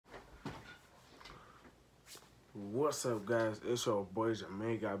What's up, guys? It's your boy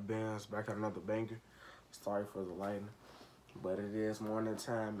Jermaine got bands back at another banger. Sorry for the lighting, but it is morning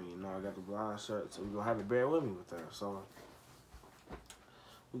time, and you know I got the blind shirt, so you're gonna have to bear with me with that. So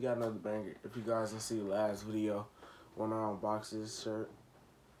we got another banger. If you guys didn't see the last video when I unboxed this shirt,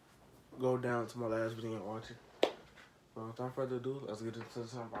 go down to my last video and watch it. But without further ado, let's get into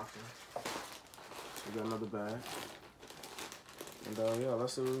this unboxing. We got another bag, and yeah,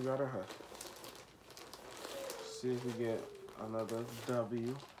 let's see what we got in here. See if we get another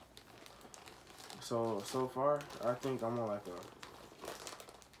W. So far, I think I'm on like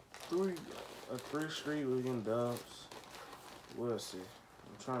a three streak. We getting dubs. We'll see.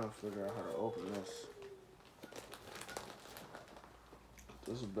 I'm trying to figure out how to open this.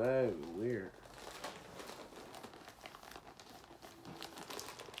 This bag is weird.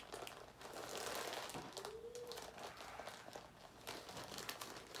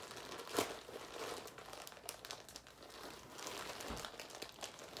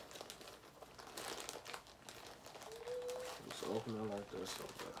 Open it like this,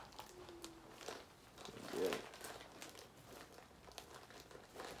 okay. Yeah.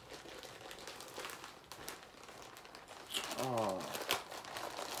 Oh,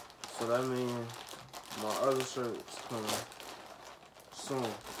 so that means my other shirt's coming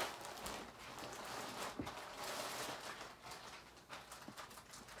soon.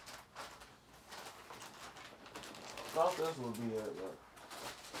 Thought this would be it, but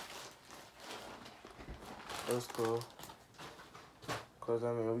that's cool. Cause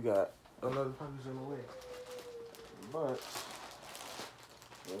I mean we got another package in the way, but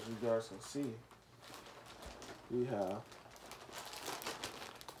as you guys can see, we have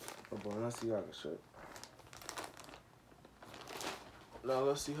a Balenciaga shirt. Now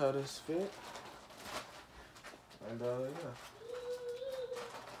let's see how this fit, and yeah.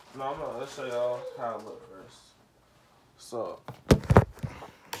 No, let's show y'all how it look first. So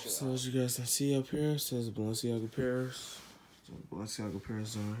as you guys can see up here, it says Balenciaga Paris. Balenciaga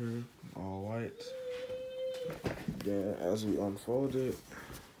Paris on here, all white. Then as we unfold it,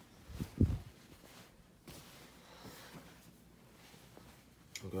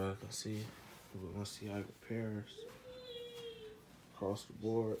 you guys can see Balenciaga Paris across the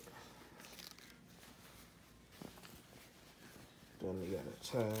board. Then we got a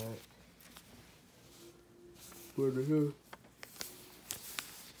tag. Where the hell?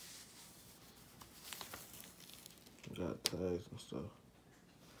 Got tags and stuff.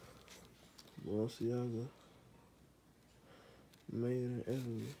 Balenciaga, made in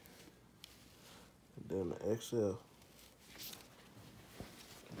Italy. And then the XL.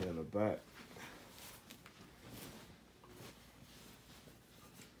 Then the back.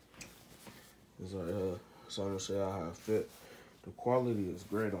 It's right here. So I'm gonna show y'all how it fit. The quality is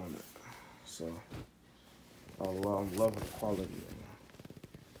great on it. So I'm loving the quality of it.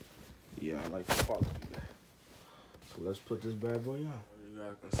 Yeah, I like the quality. So let's put this bad boy on. You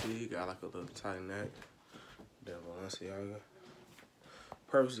guys can see, he got like a little tight neck. Then Balenciaga.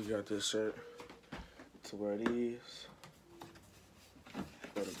 Purposely got this shirt to wear these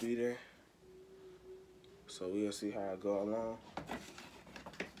for the be there. So we'll see how I go along.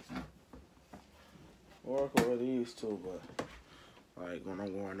 Or I could wear these too, but like when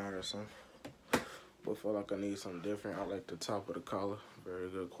I'm going out or something. But I feel like I need something different. I like the top of the collar, very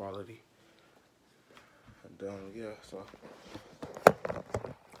good quality. And then yeah, so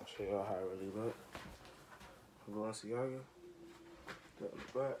I'll show y'all how it really look. Balenciaga, that in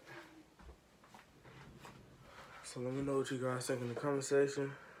the back. So let me know what you guys think in the comment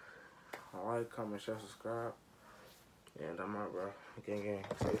section. Like, comment, share, subscribe. And I'm out, bro. Gang.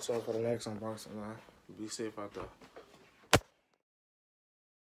 Stay tuned for the next unboxing, man. Be safe out there.